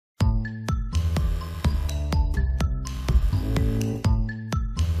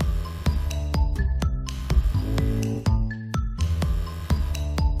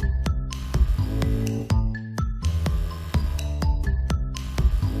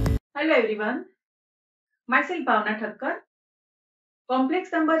Hello everyone, मैं self भावना Thakkar.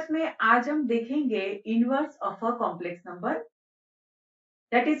 Complex numbers में आज हम देखेंगे inverse of a complex number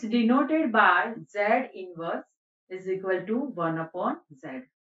that is denoted by z inverse is equal to 1 upon z।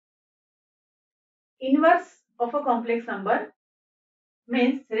 Inverse of a complex number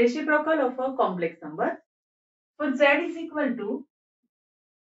means reciprocal of a complex number. For z is equal to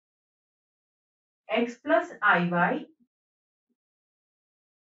x plus iy.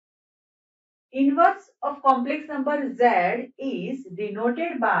 Inverse of complex number z is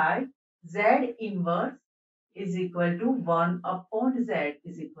denoted by z inverse is equal to 1 upon z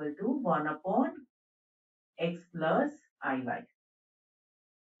is equal to 1 upon x plus iy.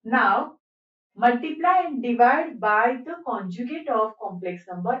 Now multiply and divide by the conjugate of complex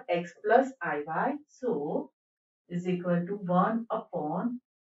number x plus iy. So is equal to 1 upon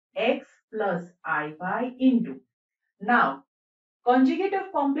x plus iy into. Now conjugate of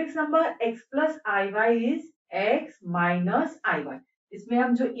complex number x plus iy is x minus iy. इसमें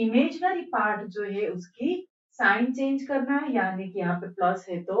हम जो imaginary part जो है उसकी sign change करना है, यानी कि यहाँ पे प्लस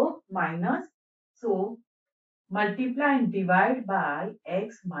है तो minus. So multiply and divide by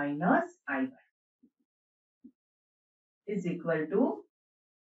x minus iy is equal to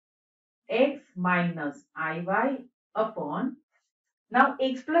x minus iy upon. Now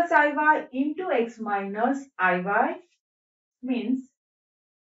x plus iy into x minus iy means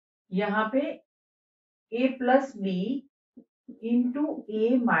यहाँ पे a plus b into a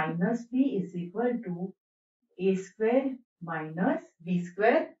minus b is equal to a square minus b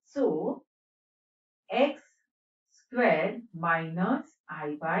square. So x square minus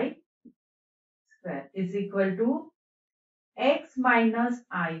iy square is equal to x minus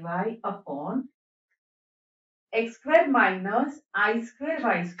iy upon x square minus I square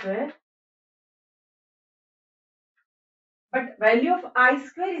y square. But value of I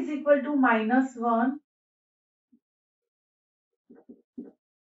square is equal to minus 1.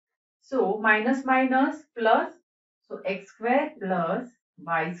 So minus minus plus. So x square plus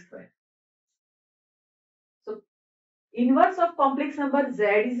y square. So inverse of complex number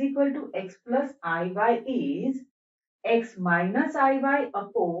z is equal to x plus iy is x minus iy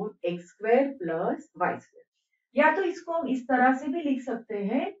upon x square plus y square. या तो इसको हम इस तरह से भी लिख सकते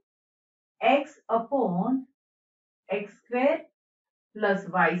हैं x upon x square plus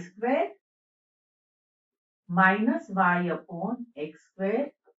y square minus y upon x square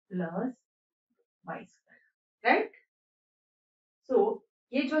plus y square. Right. सो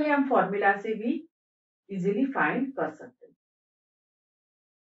ये जो है हम फॉर्मूला से भी इजीली फाइंड कर सकते हैं.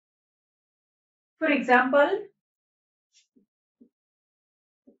 For example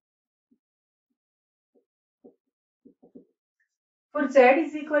for z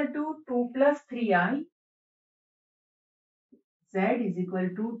is equal to 2 plus 3i, z is equal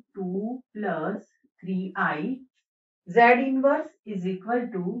to 2 plus 3i, z inverse is equal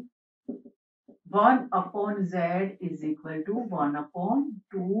to 1 upon z is equal to 1 upon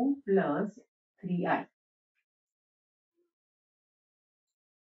 2 plus 3i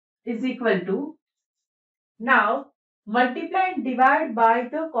is equal to. Now multiply and divide by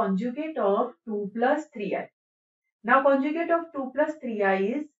the conjugate of 2 plus 3i. Now conjugate of 2 plus 3i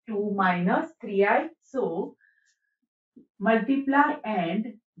is 2 minus 3i. So multiply and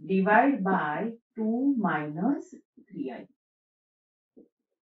divide by 2 minus 3i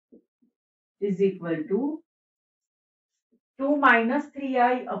is equal to 2 minus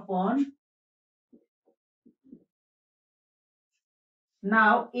 3i upon.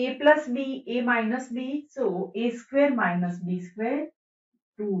 Now a plus b, a minus b. So a square minus b square,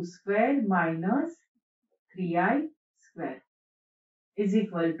 2 square minus 3i square is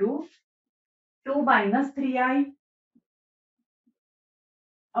equal to 2 minus 3i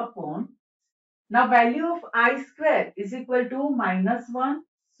upon. Now value of I square is equal to minus 1.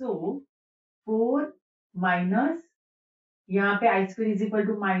 So 4 minus, यहाँ पे I square is equal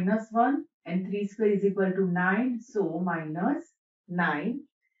to minus 1 and 3 square is equal to 9. So minus 9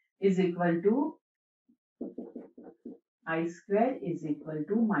 is equal to I square is equal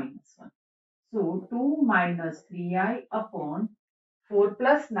to minus 1. So 2 minus 3i upon 4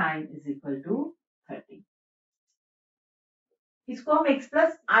 plus 9 is equal to 30. इसको हम x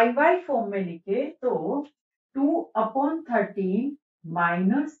plus iy form में लिखे तो 2 upon 13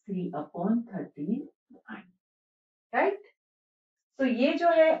 minus 3 upon 13 आई. Right. तो ये जो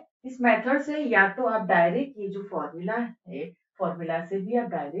है इस मेथड से या तो आप डायरेक्ट ये जो फॉर्मूला है फॉर्मूला से भी आप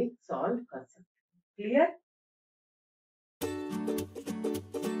डायरेक्ट सॉल्व कर सकते हैं. क्लियर.